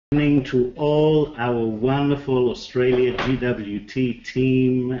Evening to all our wonderful Australia GWT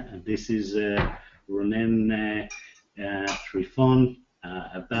team. This is Ronen Trifon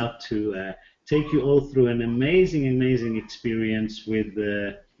about to take you all through an amazing experience with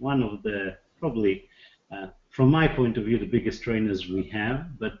one of the probably, from my point of view, the biggest trainers we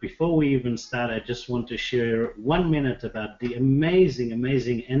have. But before we even start, I just want to share 1 minute about the amazing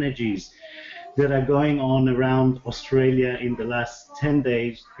energies that are going on around Australia in the last 10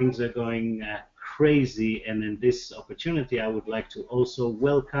 days. Things are going crazy, and in this opportunity I would like to also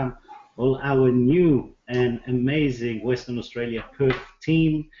welcome all our new and amazing Western Australia Perth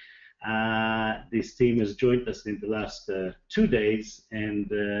team. This team has joined us in the last 2 days, and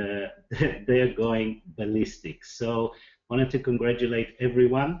they're going ballistic. So wanted to congratulate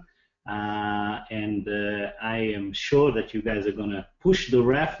everyone. I am sure that you guys are going to push the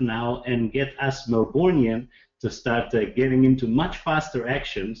ref now and get us Melbourneian to start getting into much faster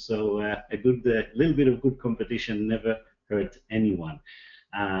action. So a little bit of good competition never hurt anyone.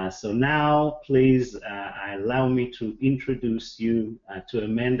 So now, please allow me to introduce you to a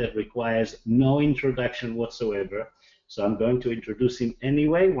man that requires no introduction whatsoever. So I'm going to introduce him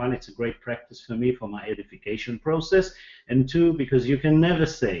anyway. One, it's a great practice for me for my edification process, and two, because you can never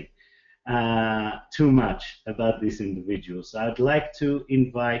say too much about this individual. So I'd like to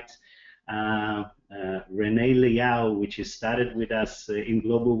invite Rene Liao, which is started with us in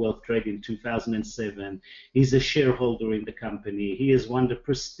Global Wealth Trade in 2007. He's a shareholder in the company. He has won the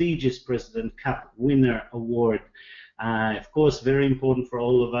prestigious President Cup Winner Award. Of course, very important for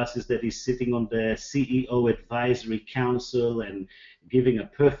all of us is that he's sitting on the CEO Advisory Council and giving a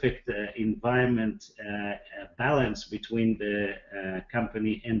perfect environment balance between the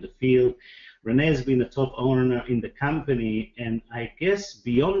company and the field. Rene has been a top owner in the company, and I guess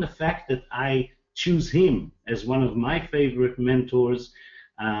beyond the fact that I choose him as one of my favorite mentors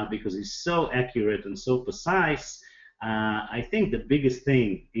because he's so accurate and so precise, I think the biggest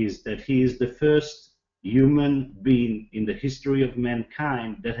thing is that he is the first human being in the history of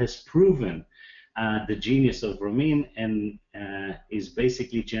mankind that has proven the genius of Ramin, and is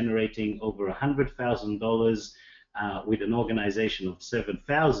basically generating over $100,000 with an organization of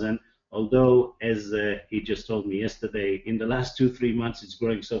 7,000. Although, as he just told me yesterday, in the last 2-3 months it's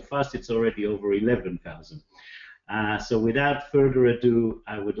growing so fast it's already over 11,000. So without further ado,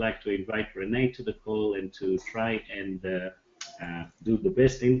 I would like to invite Rene to the call and to try and do the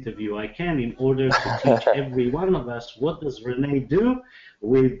best interview I can in order to teach every one of us what does Rene do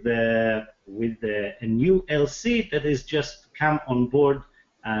with a new LC that has just come on board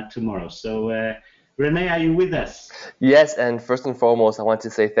tomorrow. So Rene, are you with us? Yes, and first and foremost, I want to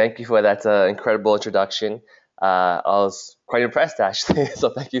say thank you for that incredible introduction. I was quite impressed actually, so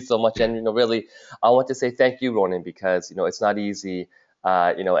thank you so much. And really, I want to say thank you, Ronan, because it's not easy.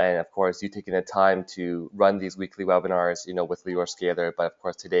 And of course, you taking the time to run these weekly webinars, with Lior Scaler. But of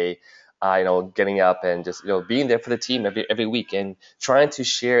course, today, getting up and just being there for the team every week and trying to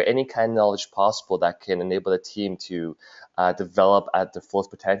share any kind of knowledge possible that can enable the team to develop at their fullest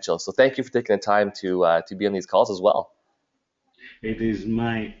potential. So thank you for taking the time to be on these calls as well. It is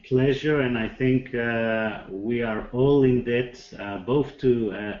my pleasure, and I think we are all in debt, both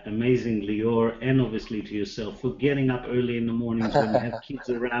to amazing Lior and obviously to yourself, for getting up early in the mornings when you have kids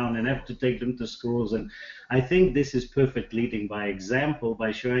around and have to take them to schools. And I think this is perfect leading by example,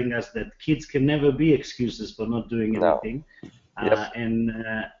 by showing us that kids can never be excuses for not doing anything. No. Yep.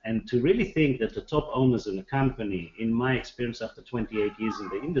 And to really think that the top owners in the company, in my experience after 28 years in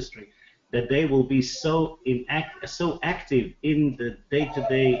the industry, that they will be so active in the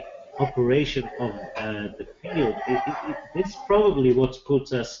day-to-day operation of the field. This probably what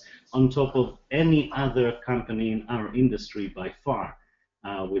puts us on top of any other company in our industry by far,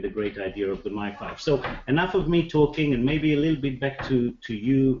 with a great idea of the My5. So enough of me talking, and maybe a little bit back to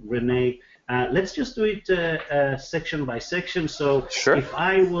you, Rene. Let's just do it section by section. So Sure. if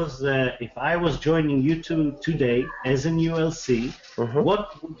I was joining you today as an ULC,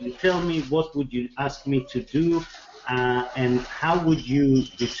 what would you tell me? What would you ask me to do? And how would you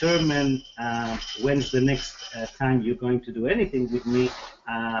determine when's the next time you're going to do anything with me?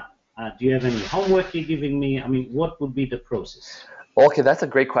 Do you have any homework you're giving me? I mean, what would be the process? Okay, that's a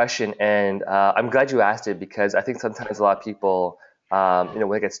great question, and I'm glad you asked it, because I think sometimes a lot of people, when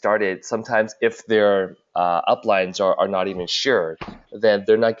they get started, sometimes if their uplines are not even sure, then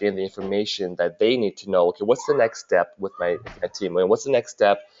they're not getting the information that they need to know. Okay, what's the next step with my team? What's the next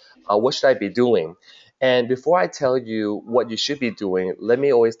step? What should I be doing? And before I tell you what you should be doing, let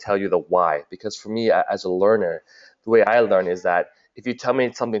me always tell you the why, because for me as a learner, the way I learn is that if you tell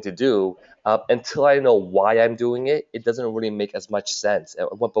me something to do, until I know why I'm doing it, it doesn't really make as much sense.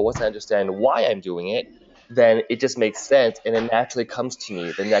 But once I understand why I'm doing it, then it just makes sense and it naturally comes to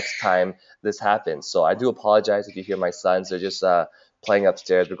me the next time this happens. So I do apologize if you hear my sons. They're just playing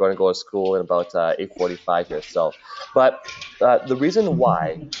upstairs. We're going to go to school in about 8:45 here. So, but the reason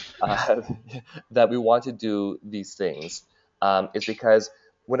why uh, that we want to do these things is because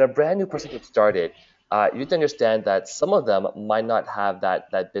when a brand new person gets started, you need to understand that some of them might not have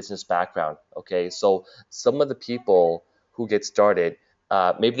that business background. Okay, so some of the people who get started,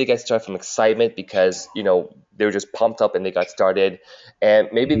 maybe they get started from excitement because they were just pumped up and they got started, and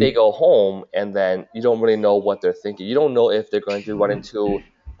maybe they go home and then you don't really know what they're thinking. You don't know if they're going to run into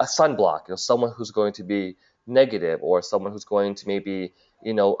a sunblock, someone who's going to be negative, or someone who's going to maybe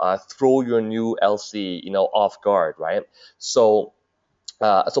throw your new LC off guard, right? So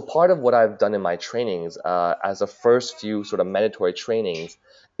part of what I've done in my trainings, as the first few sort of mandatory trainings,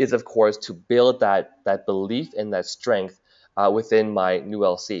 is of course to build that belief and that strength within my new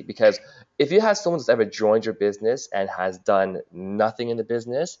LC. Because if you have someone that's ever joined your business and has done nothing in the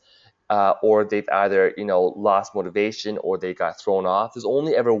business, or they've either lost motivation or they got thrown off, there's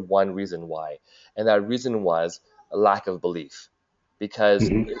only ever one reason why, and that reason was a lack of belief. Because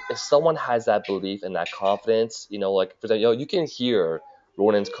Mhm. if someone has that belief and that confidence, like for example, you can hear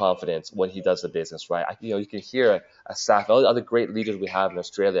Ronan's confidence when he does the business, right? You can hear a staff, all the other great leaders we have in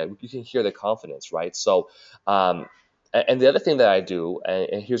Australia. You can hear the confidence, right? So, and the other thing that I do,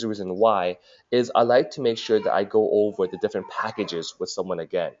 and here's the reason why, is I like to make sure that I go over the different packages with someone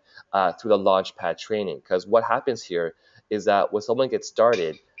again through the Launchpad training. Because what happens here is that when someone gets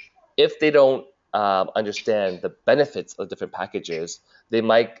started, if they don't understand the benefits of different packages, they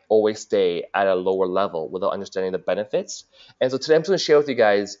might always stay at a lower level without understanding the benefits. And so today I'm going to share with you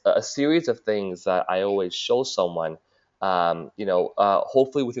guys a series of things that I always show someone,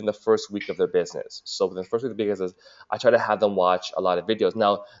 hopefully within the first week of their business. So within the first week of the business, I try to have them watch a lot of videos.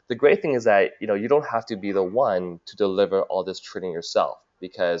 Now, the great thing is that, you don't have to be the one to deliver all this training yourself,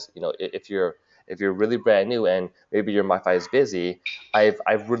 because, if you're really brand new and maybe your MiFi is busy,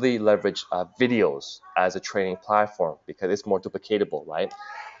 I've really leveraged videos as a training platform because it's more duplicatable, right?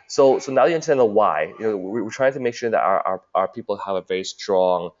 So now you understand the why. We're trying to make sure that our people have a very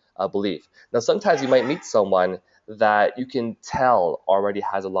strong belief. Now, sometimes you might meet someone that you can tell already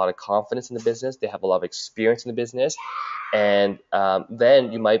has a lot of confidence in the business. They have a lot of experience in the business, and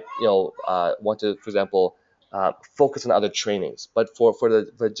then you might want to, for example, focus on other trainings. But for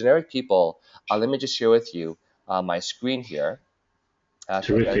the generic people, let me just share with you my screen here. So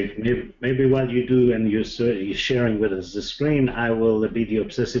Terrific. Maybe while you do and you're sharing with us the screen, I will be the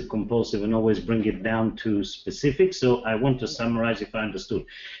obsessive compulsive and always bring it down to specifics. So I want to summarize if I understood.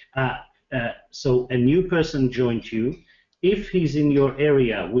 So a new person joined you. If he's in your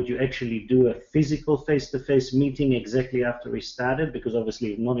area, would you actually do a physical face-to-face meeting exactly after he started? Because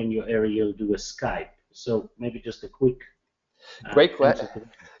obviously, if not in your area, you'll do a Skype. So maybe just a quick great question. answer to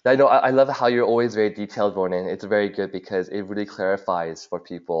that. I know I love how you're always very detailed, Ronan. It's very good because it really clarifies for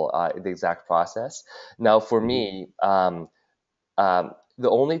people the exact process. Now, for Mhm. me, the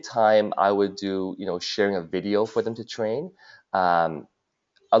only time I would do, sharing a video for them to train, um,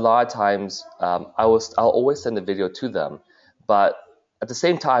 a lot of times I'll always send the video to them, but at the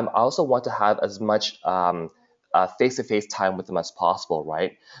same time I also want to have as much face-to-face time with them as possible,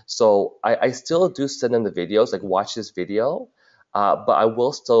 right? So I still do send them the videos, like watch this video, but I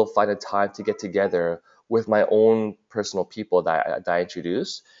will still find a time to get together with my own personal people that I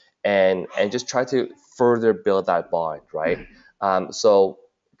introduce, and just try to further build that bond, right? So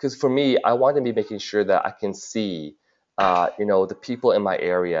because for me, I want to be making sure that I can see the people in my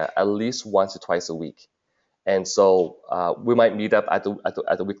area at least once or twice a week. And so we might meet up at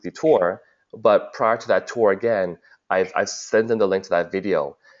the weekly tour, but prior to that tour again, I've sent them the link to that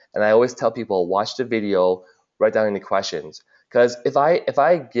video. And I always tell people, watch the video, write down any questions. Because if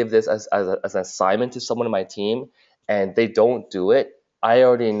I give this as an assignment to someone on my team and they don't do it, I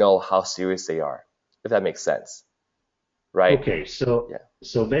already know how serious they are, if that makes sense, right? Okay, so Yeah.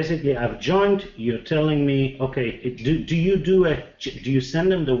 so basically I've joined, you're telling me, okay, do you do you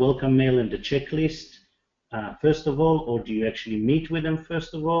send them the welcome mail and the checklist first of all, or do you actually meet with them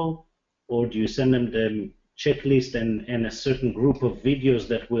first of all, or do you send them the checklist and a certain group of videos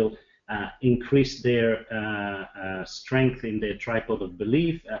that will increase their strength in their tripod of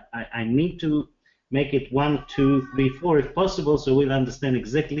belief? I need to make it one, two, three, four if possible, so we'll understand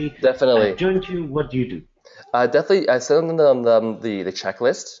exactly. I've Definitely. joined you, what do you do? Definitely, I send them the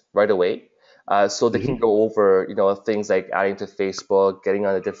checklist right away. so they can go over, things like adding to Facebook, getting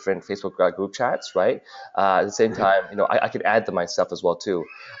on the different Facebook group chats, right? At the same time, I can add them myself as well too.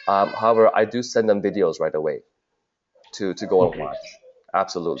 However, I do send them videos right away to go and Okay. watch.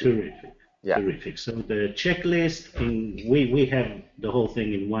 Absolutely. Terrific, Yeah. terrific. So the checklist, we have the whole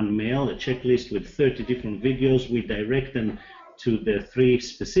thing in one mail, a checklist with 30 different videos. We direct them to the three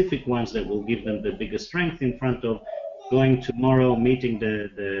specific ones that will give them the biggest strength in front of going tomorrow, meeting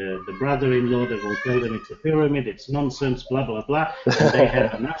the brother-in-law that will tell them it's a pyramid, it's nonsense, blah, blah, blah, and they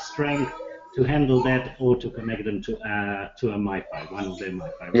have enough strength to handle that or to connect them to a MiFi, one of their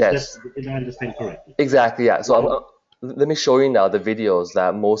MiFi. Yes. Did I understand correctly? Exactly. Yeah. So Well, let me show you now the videos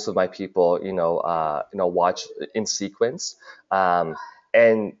that most of my people, watch in sequence. Um,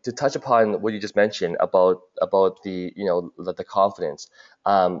 and to touch upon what you just mentioned about the, the confidence,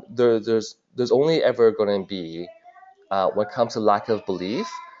 there's only ever going to be, when it comes to lack of belief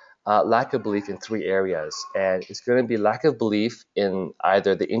in three areas. And it's going to be lack of belief in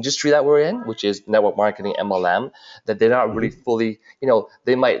either the industry that we're in, which is network marketing, MLM, that they're not really fully,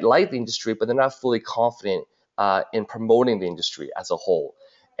 they might like the industry, but they're not fully confident in promoting the industry as a whole.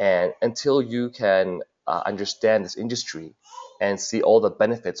 And until you can understand this industry and see all the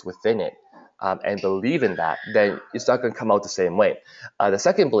benefits within it, and believe in that, then it's not going to come out the same way. The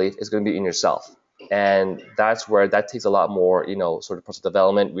second belief is going to be in yourself. And that's where that takes a lot more, sort of personal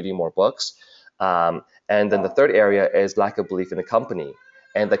development, reading more books. And then the third area is lack of belief in the company.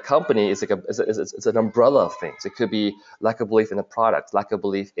 And the company is like it's an umbrella of things. It could be lack of belief in the product, lack of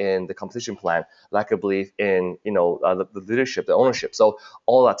belief in the competition plan, lack of belief in the leadership, the ownership. So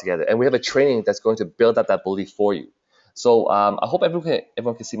all that together, and we have a training that's going to build up that belief for you. So I hope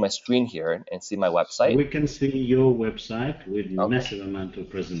everyone can see my screen here and see my website. we can see your website with Okay. massive amount of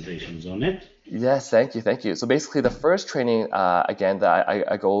presentations on it. Yes, thank you, thank you. So basically, the first training, again, that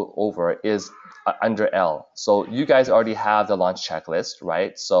I go over is under L. So you guys already have the launch checklist,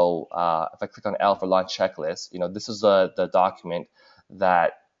 right? So if I click on L for launch checklist, this is the document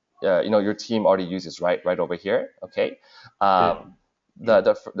that your team already uses, right over here. Okay. Good.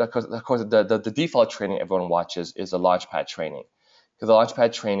 Of course, the default training everyone watches is the Launchpad training, because the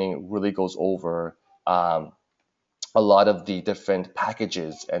Launchpad training really goes over a lot of the different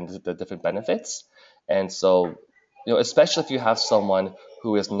packages and the different benefits. And so, especially if you have someone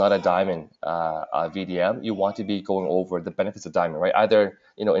who is not a Diamond VDM, you want to be going over the benefits of Diamond, right? Either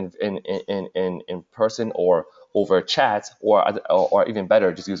in person or over chat, or even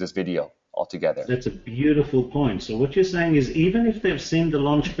better, just use this video altogether. That's a beautiful point. So what you're saying is even if they've seen the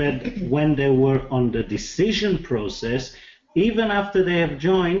Launchpad when they were on the decision process, even after they have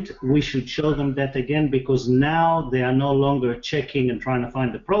joined, we should show them that again, because now they are no longer checking and trying to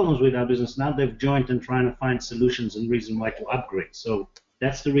find the problems with our business. Now they've joined and trying to find solutions and reason why to upgrade. So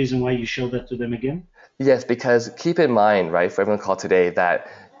that's the reason why you show that to them again? Yes, because keep in mind, right, for everyone called today, that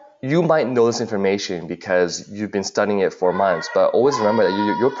you might know this information because you've been studying it for months, but always remember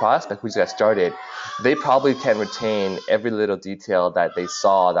that your prospect who just got started, they probably can't retain every little detail that they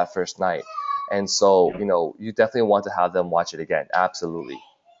saw that first night. And so, you definitely want to have them watch it again. Absolutely.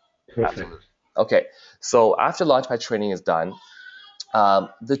 Perfect. Absolutely. Okay, so after Launchpad training is done,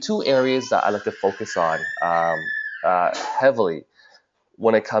 the two areas that I like to focus on heavily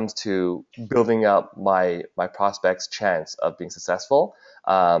when it comes to building up my prospects' chance of being successful,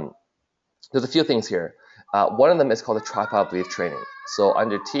 there's a few things here. One of them is called the tripod belief training. So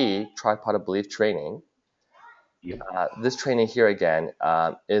under T, tripod of belief training, this training here again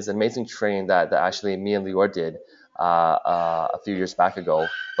is an amazing training that actually me and Lior did a few years back ago,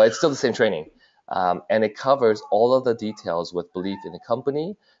 but it's still the same training. And it covers all of the details with belief in the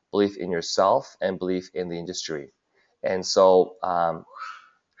company, belief in yourself, and belief in the industry. And so,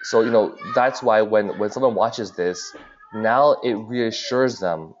 that's why when someone watches this, now it reassures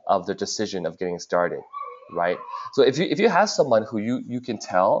them of their decision of getting started, right? So if you have someone who you can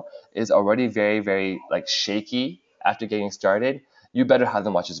tell is already very, very like shaky after getting started, you better have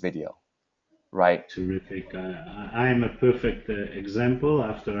them watch this video, right? Terrific. I am a perfect example.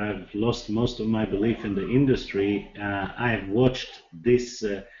 After I've lost most of my belief in the industry, I have watched this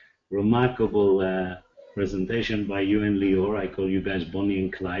remarkable presentation by you and Lior. I call you guys Bonnie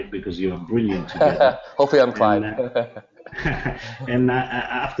and Clyde because you are brilliant together. Hopefully I'm Clyde. And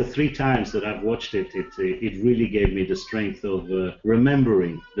after 3 times that I've watched it, it really gave me the strength of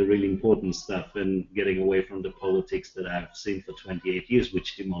remembering the really important stuff and getting away from the politics that I've seen for 28 years,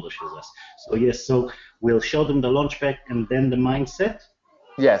 which demolishes us. So yes, so we'll show them the Launchpad and then the mindset.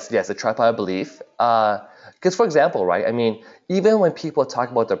 Yes, the tripod belief. Because for example, right? I mean, even when people talk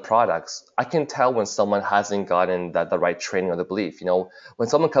about their products, I can tell when someone hasn't gotten the right training or the belief. When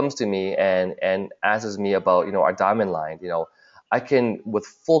someone comes to me and asks me about our diamond line, I can with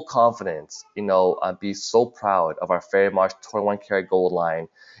full confidence, be so proud of our Fairy March 21 karat gold line.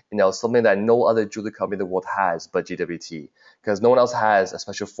 Something that no other jewelry company in the world has but GWT, because no one else has a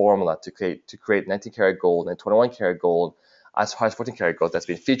special formula to create 19 karat gold and 21 karat gold as far as 14 karat gold that's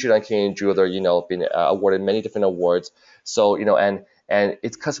been featured on Canadian Jeweler, been awarded many different awards. So, and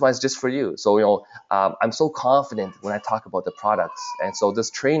it's customized just for you. So, I'm so confident when I talk about the products. And so this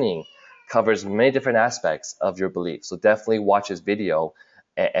training covers many different aspects of your belief. So definitely watch this video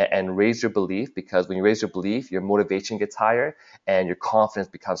and raise your belief, because when you raise your belief, your motivation gets higher and your confidence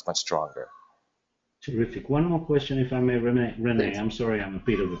becomes much stronger. Terrific. One more question, if I may, Renee. Renee, Please. I'm sorry, I'm a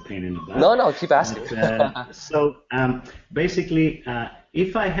bit of a pain in the butt. No, keep asking. But basically,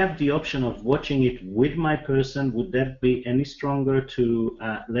 if I have the option of watching it with my person, would that be any stronger to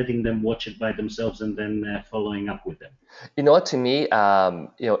letting them watch it by themselves and then following up with them? You know what, to me,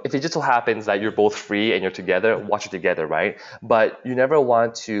 if it just so happens that you're both free and you're together, watch it together, right? But you never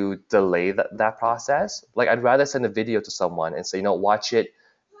want to delay that process. Like, I'd rather send a video to someone and say, watch it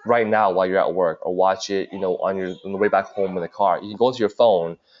right now while you're at work, or watch it, on the way back home in the car. You can go to your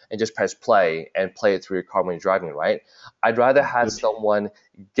phone and just press play and play it through your car when you're driving, right? I'd rather have Good. someone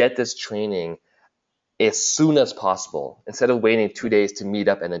get this training as soon as possible instead of waiting 2 days to meet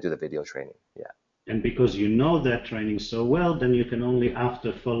up and then do the video training. Yeah. And because you know that training so well, then you can only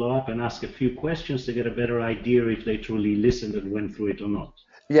after follow up and ask a few questions to get a better idea if they truly listened and went through it or not.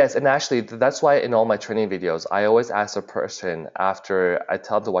 Yes, and actually, that's why in all my training videos, I always ask a person after I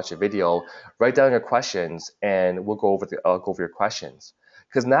tell them to watch a video, write down your questions, and we'll go over your questions.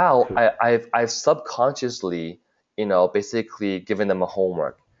 Because now Cool. I've subconsciously, basically given them a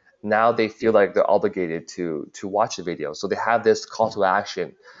homework. Now they feel like they're obligated to watch the video, so they have this call to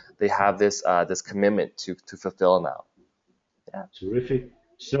action, they have this commitment to fulfill now. Yeah. Terrific.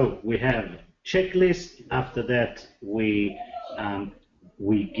 So we have checklist. After that, um,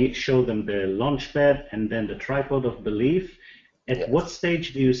 we show them the launch pad and then the tripod of belief. At what Yes.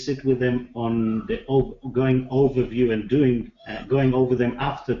 stage do you sit with them on the going overview and going over them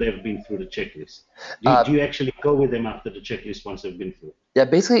after they've been through the checklist? Do Uh, you actually go with them after the checklist once they've been through? Yeah,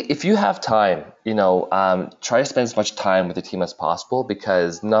 basically, if you have time, try to spend as much time with the team as possible,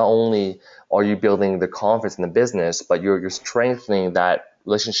 because not only are you building the confidence in the business, but you're strengthening that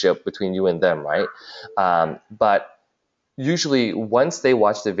relationship between you and them, right? But usually, once they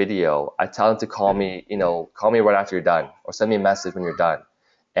watch the video, I tell them to call me right after you're done, or send me a message when you're done,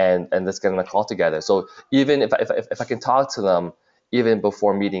 and let's get on a call together. So even if I can talk to them even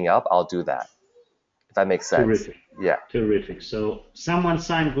before meeting up, I'll do that, if that makes sense. Terrific. Yeah. Terrific. So someone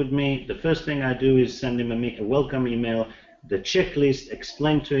signed with me. The first thing I do is send him a welcome email, the checklist,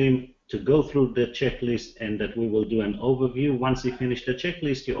 explain to him to go through the checklist and that we will do an overview. Once he finished the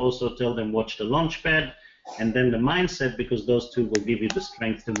checklist, you also tell them watch the launchpad and then the mindset, because those two will give you the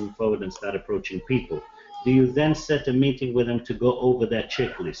strength to move forward and start approaching people. Do you then set a meeting with them to go over that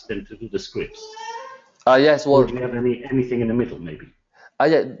checklist and to do the scripts? Yes. Or Well, do you have anything in the middle maybe?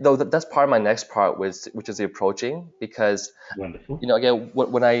 yeah, no, that's part of my next part, which is the approaching, because Wonderful. again,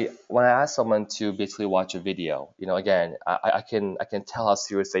 when I ask someone to basically watch a video, again, I can tell how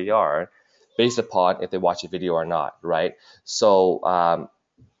serious they are based upon if they watch a video or not, right? So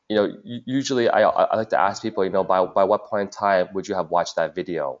usually I like to ask people, by what point in time would you have watched that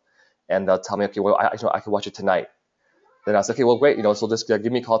video, and they'll tell me, okay, well, I can watch it tonight. Then I say, okay, well, great, so just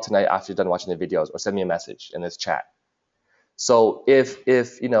give me a call tonight after you're done watching the videos, or send me a message in this chat. So if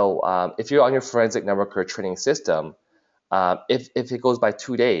you're on your forensic networker training system, if it goes by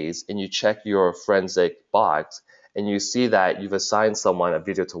 2 days and you check your forensic box and you see that you've assigned someone a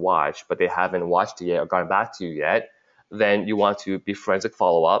video to watch, but they haven't watched it yet or gone back to you yet, then you want to be forensic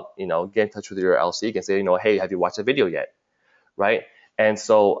follow up, get in touch with your LC and say, hey, have you watched the video yet? Right? And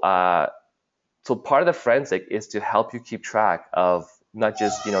so part of the forensic is to help you keep track of not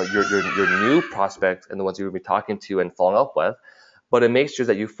just your new prospects and the ones you'll be talking to and following up with, but it makes sure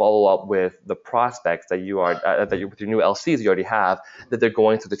that you follow up with the prospects that you are with your new LCs you already have, that they're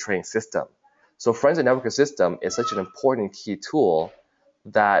going through the training system. So forensic networking system is such an important key tool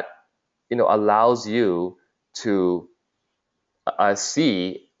that allows you to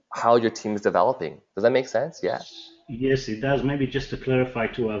see how your team is developing. Does that make sense? Yeah. Yes, it does. Maybe just to clarify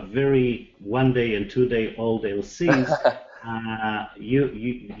to our very 1 day and 2 day old LCs,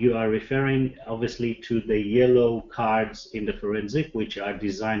 you are referring obviously to the yellow cards in the forensic, which are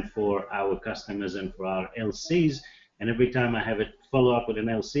designed for our customers and for our LCs. and every time I have a follow up with an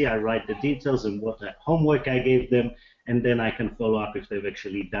LC, I write the details and what homework I gave them, and then I can follow up if they've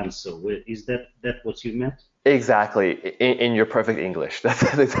actually done so. Is that what you meant? Exactly, in your perfect English.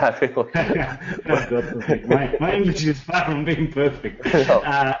 That's exactly what. Oh, God forbid. My English is far from being perfect.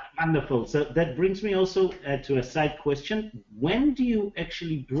 No. Wonderful. So that brings me also to a side question. When do you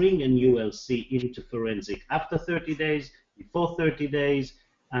actually bring an ULC into forensic? After 30 days, before 30 days?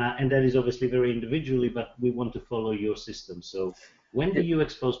 And that is obviously very individually, but we want to follow your system. So when do you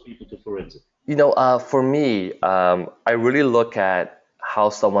expose people to forensic? For me, I really look at how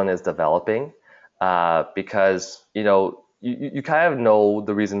someone is developing, because you kind of know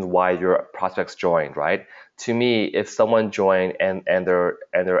the reasons why your prospects joined, right? To me, if someone joined and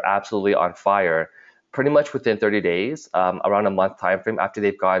they're absolutely on fire, pretty much within 30 days, around a month time frame after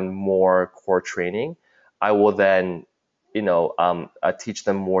they've gotten more core training, I will then teach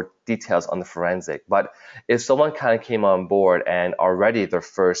them more details on the forensic. But if someone kind of came on board and already their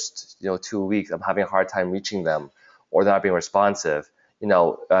first 2 weeks, I'm having a hard time reaching them, or they're not being responsive,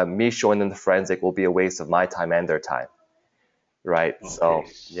 me showing them the forensic will be a waste of my time and their time, right? Okay, So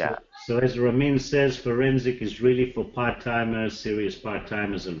yeah. so as Ramin says, forensic is really for part-timers, serious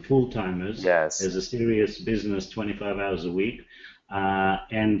part-timers, and full-timers Yes. as a serious business, 25 hours a week.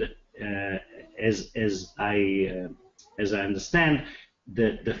 And as as I understand,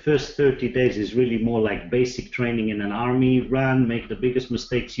 the first 30 days is really more like basic training in an army run. Make the biggest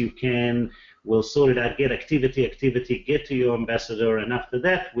mistakes you can. We'll sort it out. Get activity. Get to your ambassador, and after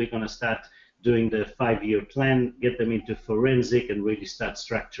that, we're gonna start doing the 5-year plan, get them into forensic, and really start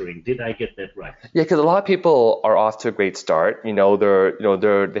structuring. Did I get that right? Yeah, because a lot of people are off to a great start. They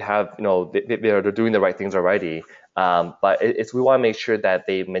have, they're doing the right things already. But it's we want to make sure that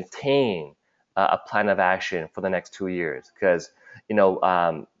they maintain a plan of action for the next 2 years, because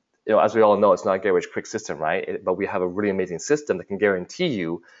as we all know, it's not a get rich quick system, right? But we have a really amazing system that can guarantee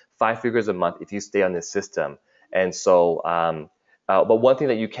you 5 figures a month if you stay on this system. And so, but one thing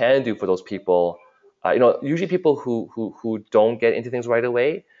that you can do for those people, usually people who don't get into things right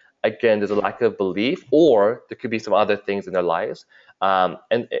away, again, there's a lack of belief, or there could be some other things in their lives.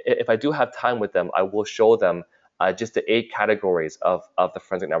 And if I do have time with them, I will show them just the 8 categories of the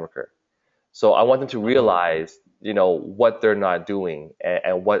forensic networker. So I want them to realize, what they're not doing,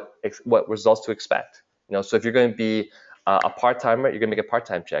 and what results to expect. So if you're going to be a part-timer, you're going to make a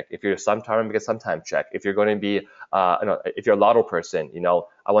part-time check. If you're a sometime, make a sometime check. If you're going to be, if you're a lotto person,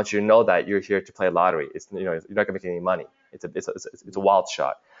 I want you to know that you're here to play lottery. You're not going to make any money. It's a wild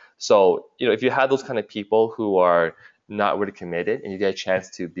shot. So, if you have those kind of people who are not really committed and you get a chance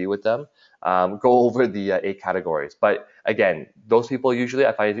to be with them, go over the 8 categories. But again, those people usually,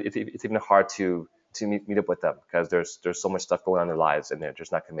 I find it's even hard to meet up with them, because there's so much stuff going on in their lives and they're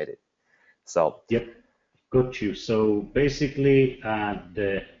just not committed. So Yep. Got you. So basically,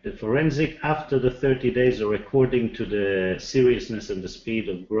 the forensic after the 30 days are according to the seriousness and the speed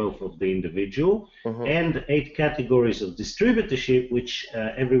of growth of the individual, mhm. and 8 categories of distributorship, which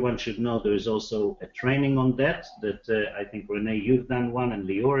everyone should know. There is also a training on that I think Renee, you've done one, and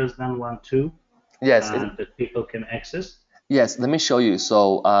Lior has done one too, Yes, that people can access. yes. Let me show you.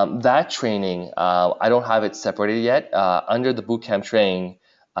 So that training, I don't have it separated yet. Under the bootcamp training,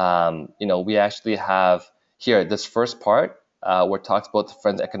 we actually have here this first part where it talks about the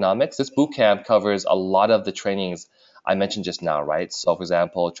forensic economics. This bootcamp covers a lot of the trainings I mentioned just now, right? So, for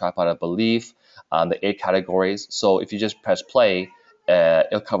example, tripod of belief, the 8 categories. So if you just press play,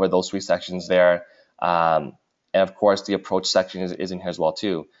 it'll cover those 3 sections there. And of course, the approach section is in here as well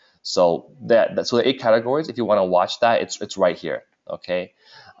too. So so the 8 categories, if you want to watch that, it's right here. Okay.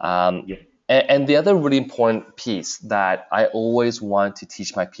 Um, Yeah. and the other really important piece that I always want to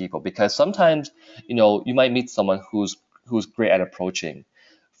teach my people, because sometimes, you might meet someone who's great at approaching.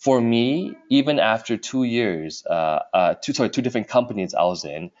 For me, even after 2 years, two different companies I was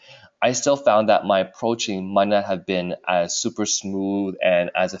in, I still found that my approaching might not have been as super smooth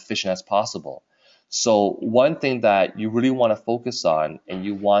and as efficient as possible. So one thing that you really want to focus on, and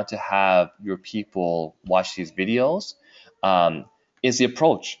you want to have your people watch these videos, is the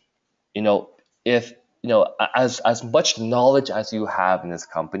approach. You know, if as much knowledge as you have in this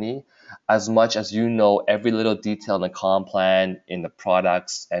company, as much as you know every little detail in the comp plan, in the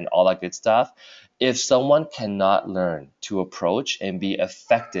products, and all that good stuff, if someone cannot learn to approach and be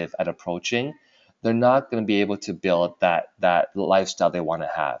effective at approaching, they're not going to be able to build that lifestyle they want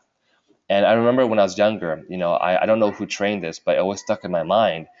to have. And I remember when I was younger, I don't know who trained this, but it always stuck in my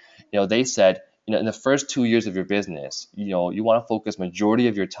mind. They said, in the first 2 years of your business, you want to focus majority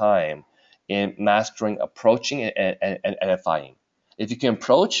of your time in mastering approaching and edifying. If you can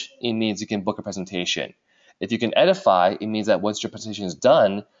approach, it means you can book a presentation. If you can edify, it means that once your presentation is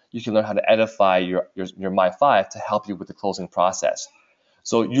done, you can learn how to edify your My 5 to help you with the closing process.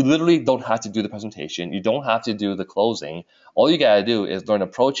 So you literally don't have to do the presentation. You don't have to do the closing. All you got to do is learn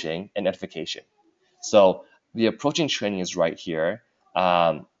approaching and edification. So the approaching training is right here.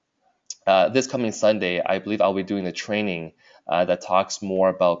 This coming Sunday, I believe I'll be doing a training that talks more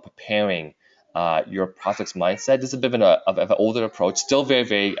about preparing your prospect's mindset. This is a bit of an older approach, still very,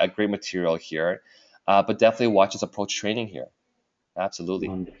 very great material here, but definitely watch this approach training here. Absolutely.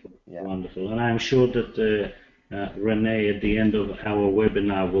 Wonderful, Yeah. wonderful. And I'm sure that Renee, at the end of our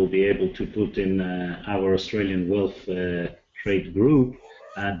webinar, will be able to put in our Australian Wealth Trade Group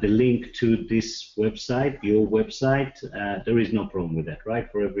the link to this website, your website. There is no problem with that, right?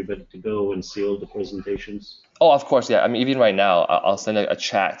 For everybody to go and see all the presentations. Oh, of course, yeah. I mean, even right now, I'll send a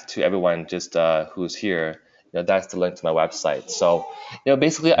chat to everyone just who's here. That's the link to my website. So,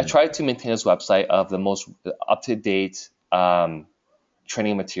 basically, I try to maintain this website of the most up-to-date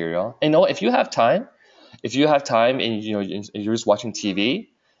training material. And if you have time and you're just watching TV,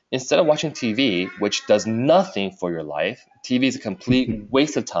 instead of watching TV, which does nothing for your life, TV is a complete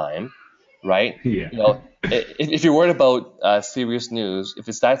waste of time, right? Yeah. If you're worried about serious news, if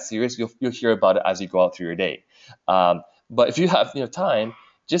it's that serious, you'll hear about it as you go out through your day. But if you have time,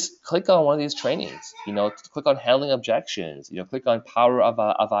 just click on one of these trainings. Click on handling objections. Click on power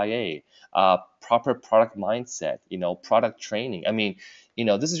of IA, proper product mindset. Product training. I mean,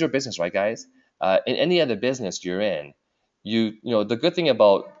 this is your business, right, guys? In any other business you're in, the good thing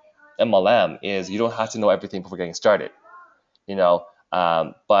about MLM is you don't have to know everything before getting started.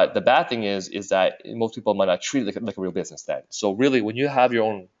 But the bad thing is that most people might not treat it like a real business then. So really, when you have your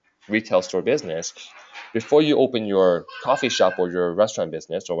own retail store business, before you open your coffee shop or your restaurant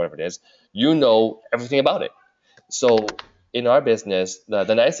business or whatever it is, you know everything about it. So in our business,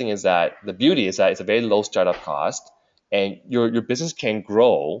 the nice thing is that the beauty is that it's a very low startup cost, and your business can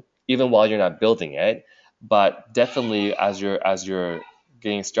grow even while you're not building it. But definitely, as you're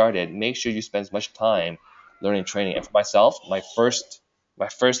getting started, make sure you spend as much time learning training. And for myself, my first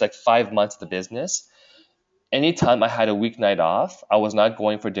like 5 months of the business, anytime I had a weeknight off, I was not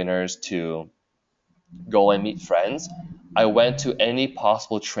going for dinners to go and meet friends. I went to any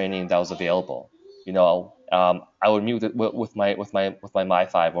possible training that was available. I would meet with my My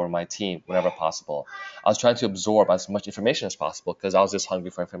 5 or my team whenever possible. I was trying to absorb as much information as possible because I was just hungry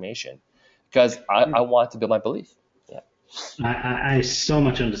for information. Because I wanted to build my belief. Yeah. I so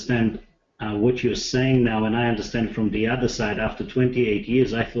much understand what you're saying now, and I understand from the other side. After 28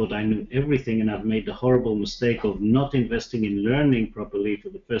 years, I thought I knew everything, and I've made the horrible mistake of not investing in learning properly for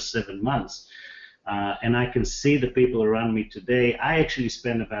the first 7 months. And I can see the people around me today. I actually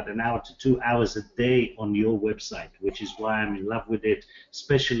spend about an hour to 2 hours a day on your website, which is why I'm in love with it.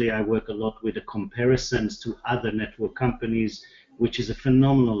 Especially, I work a lot with the comparisons to other network companies, which is a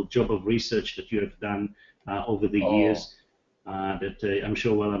phenomenal job of research that you have done over the years. That I'm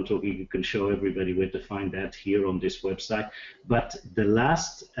sure while I'm talking, you can show everybody where to find that here on this website. But the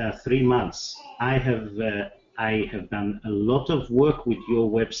last 3 months, I have done a lot of work with your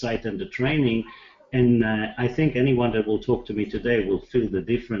website and the training, and I think anyone that will talk to me today will feel the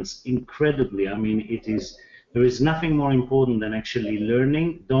difference incredibly. I mean, there is nothing more important than actually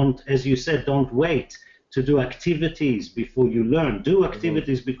learning. Don't, as you said, don't wait to do activities before you learn. Do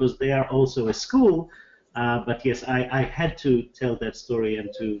activities because they are also a school. But yes, I had to tell that story and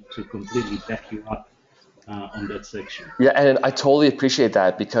to completely back you up on that section. Yeah, and I totally appreciate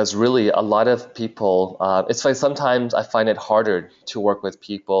that because really a lot of people, it's like sometimes I find it harder to work with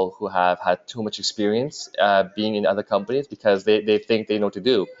people who have had too much experience being in other companies because they think they know what to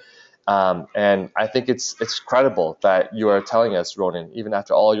do. And I think it's credible that you are telling us, Ronan, even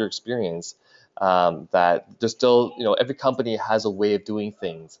after all your experience, that there's still, every company has a way of doing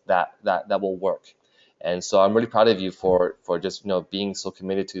things that will work. And so I'm really proud of you for just being so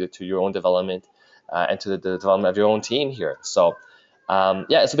committed to your own development and to the development of your own team here. So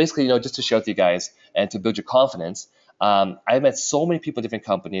yeah, so basically, just to share with you guys and to build your confidence, I've met so many people in different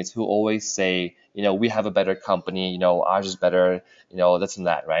companies who always say, we have a better company, ours is better, this and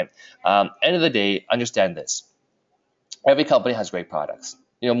that, right? End of the day, understand this. Every company has great products.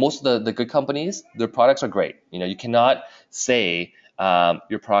 Most of the good companies, their products are great. You cannot say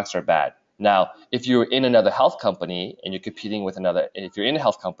your products are bad. Now, if you're in another health company and if you're in a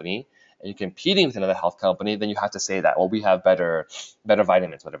health company and you're competing with another health company, then you have to say that, well, we have better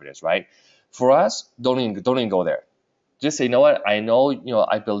vitamins, whatever it is, right? For us, don't even go there. Just say, you know what? I know,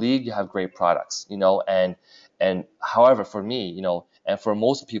 I believe you have great products, and however, for me, and for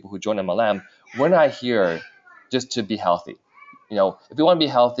most of the people who join MLM, we're not here just to be healthy. If we want to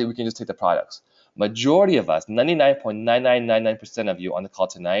be healthy, we can just take the products. Majority of us, 99.9999% of you on the call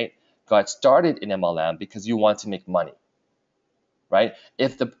tonight, got started in MLM because you want to make money, right?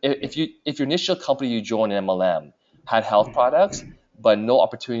 If your initial company you joined in MLM had health products but no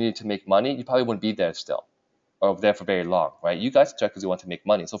opportunity to make money, you probably wouldn't be there still or there for very long, right? You guys start because you want to make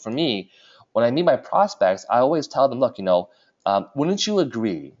money. So for me, when I meet my prospects, I always tell them, look, wouldn't you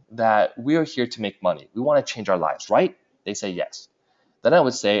agree that we are here to make money? We want to change our lives, right? They say yes. Then I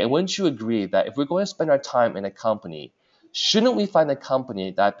would say, and wouldn't you agree that if we're going to spend our time in a company, shouldn't we find a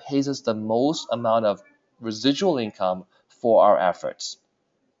company that pays us the most amount of residual income for our efforts?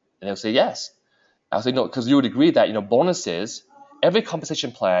 And they'll say yes. I'll say no, because you would agree that bonuses, every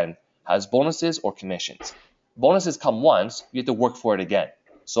compensation plan has bonuses or commissions. Bonuses come once, you have to work for it again.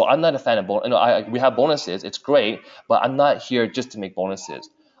 So I'm not a fan of bonus. We have bonuses, it's great, but I'm not here just to make bonuses.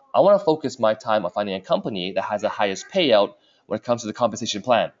 I want to focus my time on finding a company that has the highest payout when it comes to the compensation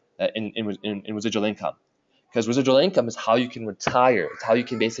plan in residual income. Because residual income is how you can retire. It's how you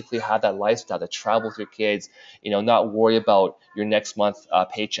can basically have that lifestyle to travel with your kids, not worry about your next month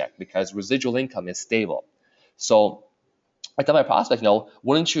paycheck because residual income is stable. So I tell my prospects,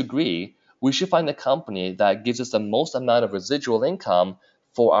 wouldn't you agree we should find a company that gives us the most amount of residual income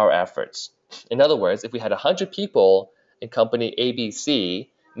for our efforts? In other words, if we had 100 people in company ABC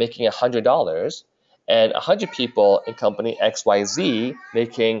making $100 and 100 people in company XYZ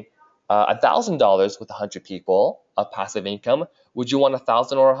making $1,000 with 100 people of passive income, would you want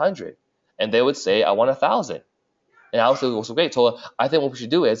 1,000 or 100? And they would say, I want 1,000. And I was like, so great. So I think what we should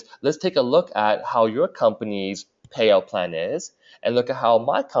do is let's take a look at how your company's payout plan is, and look at how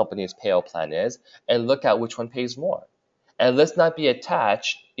my company's payout plan is, and look at which one pays more. And let's not be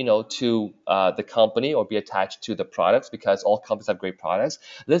attached, to the company or be attached to the products because all companies have great products.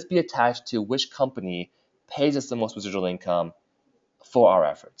 Let's be attached to which company pays us the most residual income for our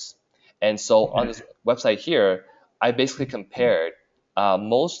efforts. And so on this website here, I basically compared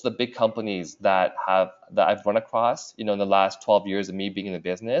most of the big companies that I've run across, in the last 12 years of me being in the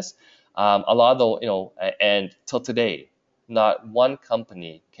business. A lot of the, and till today, not one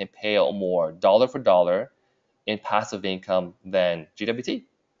company can pay out more dollar for dollar in passive income than GWT.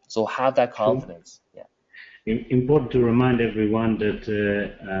 So have that True. confidence. Yeah. Important to remind everyone that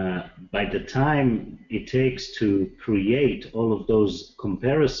by the time it takes to create all of those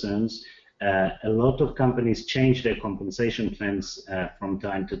comparisons, a lot of companies change their compensation plans from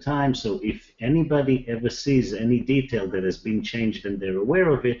time to time. So if anybody ever sees any detail that has been changed and they're aware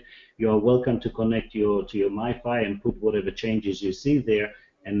of it, you are welcome to connect to your MiFi and put whatever changes you see there.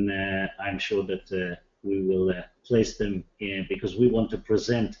 And I'm sure that we will place them in because we want to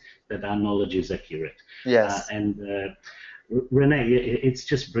present that our knowledge is accurate. Yes. Renee, it's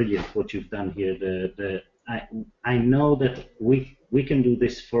just brilliant what you've done here. I know that we can do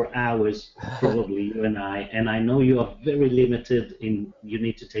this for hours, probably you and I know you are very limited in you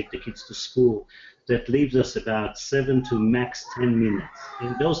need to take the kids to school. That leaves us about 7 to max 10 minutes.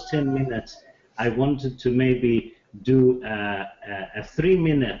 In those 10 minutes, I wanted to maybe do a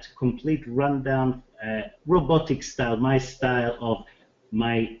 3-minute complete rundown, robotic style, my style of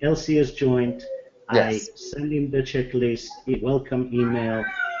my LCS joint. I Yes. send him the checklist, welcome email,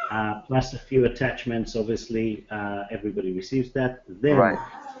 plus a few attachments. Obviously, everybody receives that. Right.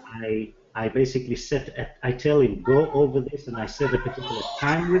 Then I basically I tell him go over this, and I set a particular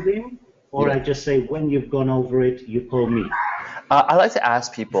time with him, or Yeah. I just say when you've gone over it, you call me. I like to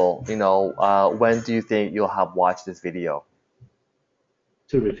ask people, when do you think you'll have watched this video?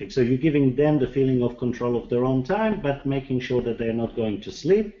 Terrific. So you're giving them the feeling of control of their own time, but making sure that they're not going to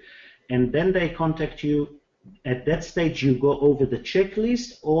sleep. And then they contact you. At that stage, you go over the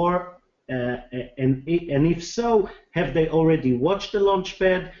checklist, or and if so, have they already watched the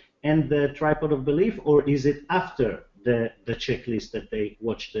launchpad and the tripod of belief, or is it after the checklist that they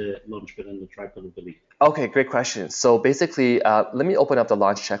watch the launchpad and the tripod of belief? Okay, great question. So basically, let me open up the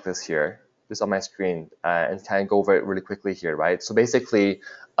launch checklist here, just on my screen, and kind of go over it really quickly here, right? So basically,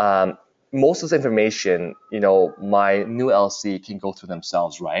 most of this information, my new LC can go through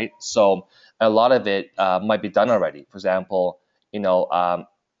themselves, right? So a lot of it might be done already. For example,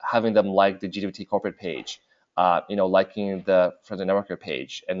 having them like the GWT corporate page, liking the Friends and Networker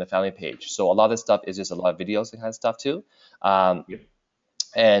page and the family page. So a lot of this stuff is just a lot of videos and kind of stuff too. Yep.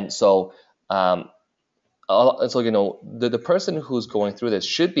 And so the person who's going through this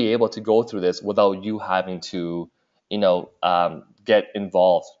should be able to go through this without you having to get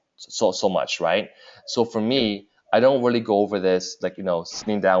involved so much, right? So for Yep. me, I don't really go over this like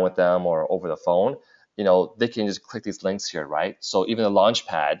sitting down with them or over the phone. They can just click these links here, right? So even the launch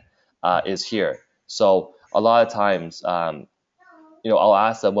pad is here. So a lot of times I'll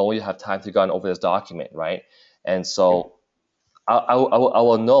ask them, when will you have time to go over this document, right? And so I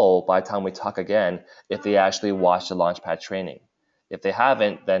will know by the time we talk again if they actually watched the Launchpad training. If they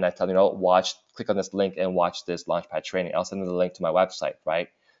haven't, then I tell them, click on this link and watch this Launchpad training. I'll send them the link to my website, right?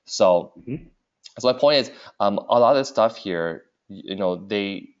 So, Mhm. so my point is, a lot of this stuff here,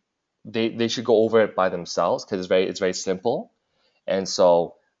 they should go over it by themselves because it's very simple. And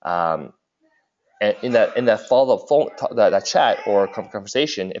so, and in that follow-up phone that chat or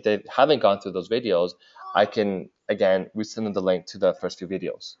conversation, if they haven't gone through those videos, I can again resend them the link to the first few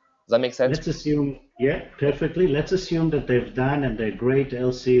videos. Does that make sense? Let's assume, yeah, perfectly. Let's assume that they've done and they're great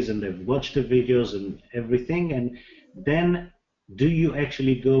LCs and they've watched the videos and everything. And then do you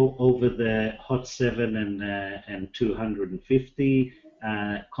actually go over the Hot 7 and 250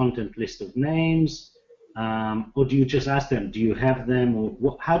 content list of names? Or do you just ask them, do you have them?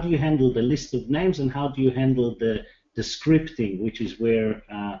 Or how do you handle the list of names and how do you handle the scripting, which is where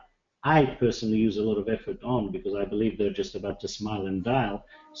I personally use a lot of effort on because I believe they're just about to smile and dial.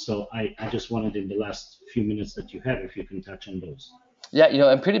 So I just wanted in the last few minutes that you have, if you can touch on those. Yeah,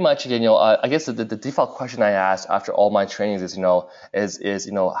 and pretty much again, I guess the default question I ask after all my trainings is,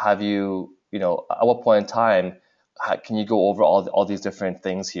 have you, at what point in time can you go over all these different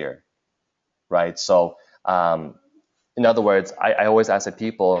things here, right? So, in other words, I always ask the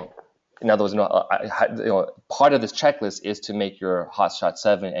people, in other words, part of this checklist is to make your Hotshot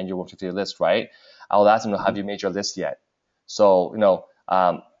 7 and your 150 list, right? I will ask them, have you made your list yet? So,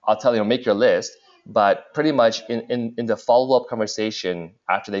 I'll tell you, make your list, but pretty much in the follow-up conversation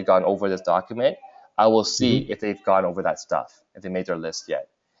after they've gone over this document, I will see Mm-hmm. if they've gone over that stuff, if they made their list yet.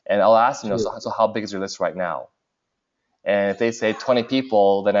 And I'll ask them, So, so how big is your list right now? And if they say 20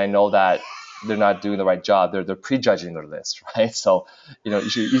 people, then I know that they're not doing the right job. They're prejudging their list, right? So, you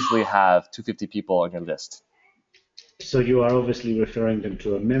should easily have 250 people on your list. so you are obviously referring them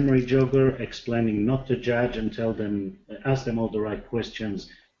to a memory jogger, explaining not to judge and tell them, ask them all the right questions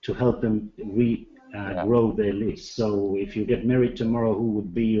to help them Yeah, grow their list. So if you get married tomorrow, who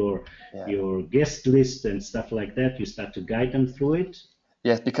would be yeah. your guest list and stuff like that? You start to guide them through it.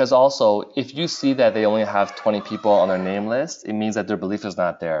 Yes, because also if you see that they only have 20 people on their name list, it means that their belief is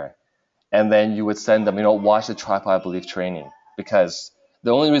not there. And then you would send them, watch the tripod belief training, because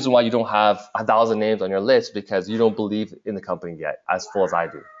the only reason why you don't have 1,000 names on your list is because you don't believe in the company yet as full as I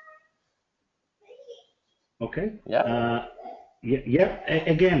do. Okay. Yeah. Yeah.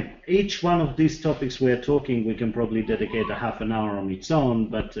 Again, each one of these topics we're talking, we can probably dedicate a half an hour on its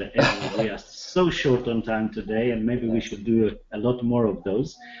own, but we are so short on time today, and maybe we Yes. should do a lot more of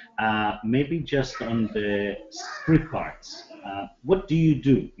those. Maybe just on the script parts. What do?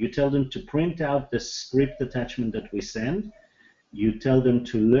 You tell them to print out the script attachment that we send. You tell them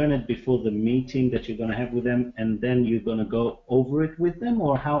to learn it before the meeting that you're going to have with them, and then you're going to go over it with them,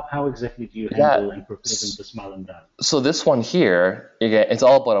 or how exactly do you Yeah. handle and prepare them to smile and die? So this one here, again, it's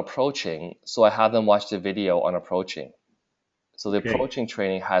all about approaching. So I have them watch the video on approaching. So the Okay, approaching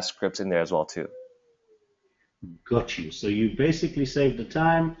training has scripts in there as well too. got you. So you basically save the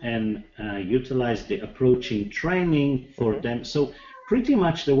time and utilize the approaching training for Hmm. them. So pretty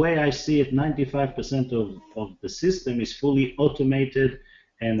much the way I see it, 95% of the system is fully automated.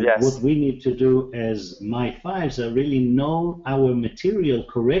 And what Yes. we need to do as my fives are really know our material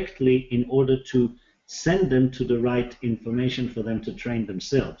correctly in order to send them to the right information for them to train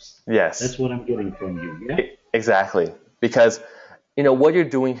themselves. Yes. That's what I'm getting from you, yeah? Exactly. Because what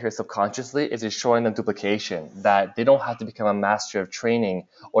you're doing here subconsciously is you're showing them duplication, that they don't have to become a master of training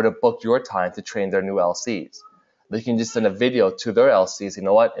or to book your time to train their new LCs. They can just send a video to their LCs,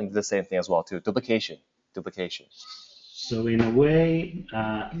 and do the same thing as well too. Duplication. Duplication. So in a way,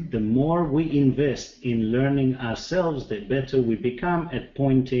 the more we invest in learning ourselves, the better we become at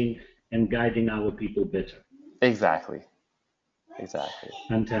pointing and guiding our people better. Exactly. Exactly.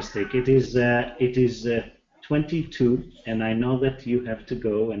 Fantastic. It is 22, and I know that you have to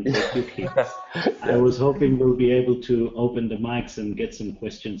go and take your kids. I Yes. was hoping we'll be able to open the mics and get some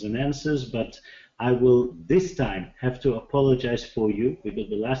questions and answers, but I will this time have to apologize for you because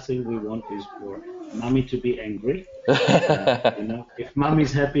the last thing we want is for mommy to be angry. If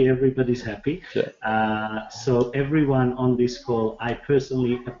mommy's happy, everybody's happy. Yeah. So everyone on this call, I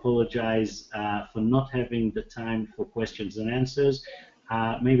personally apologize for not having the time for questions and answers.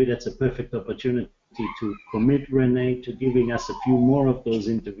 Maybe that's a perfect opportunity to commit Renee to giving us a few more of those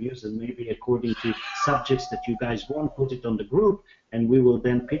interviews, and maybe according to subjects that you guys want, put it on the group, and we will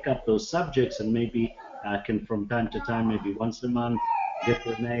then pick up those subjects and maybe can from time to time, maybe once a month, get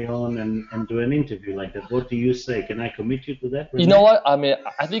Renee on and do an interview like that. What do you say? Can I commit you to that, You know Renee? what? I mean,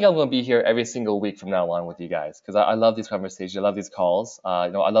 I think I'm going to be here every single week from now on with you guys because I love these conversations. I love these calls. I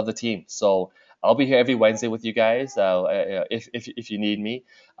love the team. So I'll be here every Wednesday with you guys if you need me.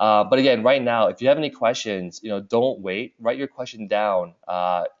 But again, right now, if you have any questions, don't wait. Write your question down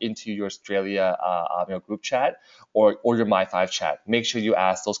into your Australia group chat or your My5 chat. Make sure you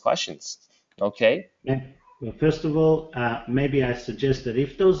ask those questions. Okay? Yeah. Well, first of all, maybe I suggest that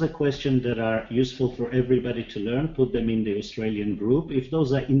if those are questions that are useful for everybody to learn, put them in the Australian group. If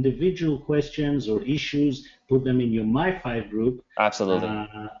those are individual questions or issues, put them in your My5 group. Absolutely.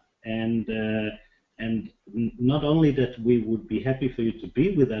 Uh, and not only that, we would be happy for you to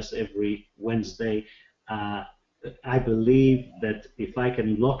be with us every Wednesday. Uh, I believe that if I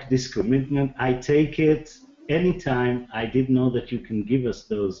can lock this commitment, I take it anytime. I did know that you can give us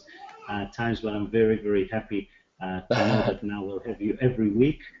those times, but I'm very, very happy to know that now we'll have you every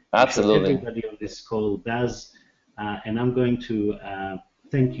week. I'm sure Absolutely. everybody on this call does. And I'm going to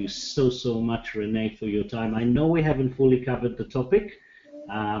thank you so, so much, Renee, for your time. I know we haven't fully covered the topic,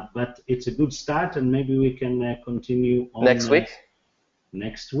 but it's a good start, and maybe we can continue Next on week?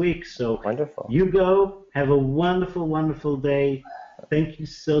 next week. So Wonderful. you go, have a wonderful, wonderful day. Thank you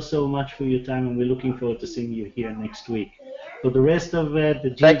so, so much for your time, and we're looking forward to seeing you here next week. For the rest of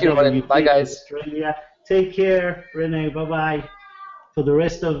the Thank you, Ronan. Bye, GWT in guys. Australia, take care, Renee. Bye bye. For the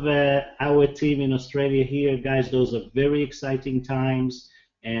rest of our team in Australia here, guys, those are very exciting times,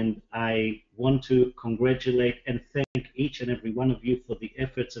 and I want to congratulate and thank each and every one of you for the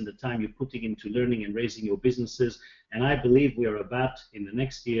efforts and the time you're putting into learning and raising your businesses. And I believe we are about, in the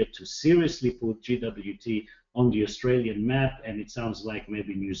next year, to seriously put GWT on the Australian map, and it sounds like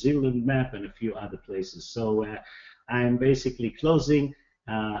maybe New Zealand map and a few other places. So I'm basically closing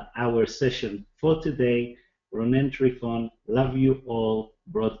our session for today. Ronen Trifon, love you all,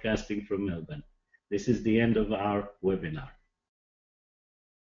 broadcasting from Melbourne. This is the end of our webinar.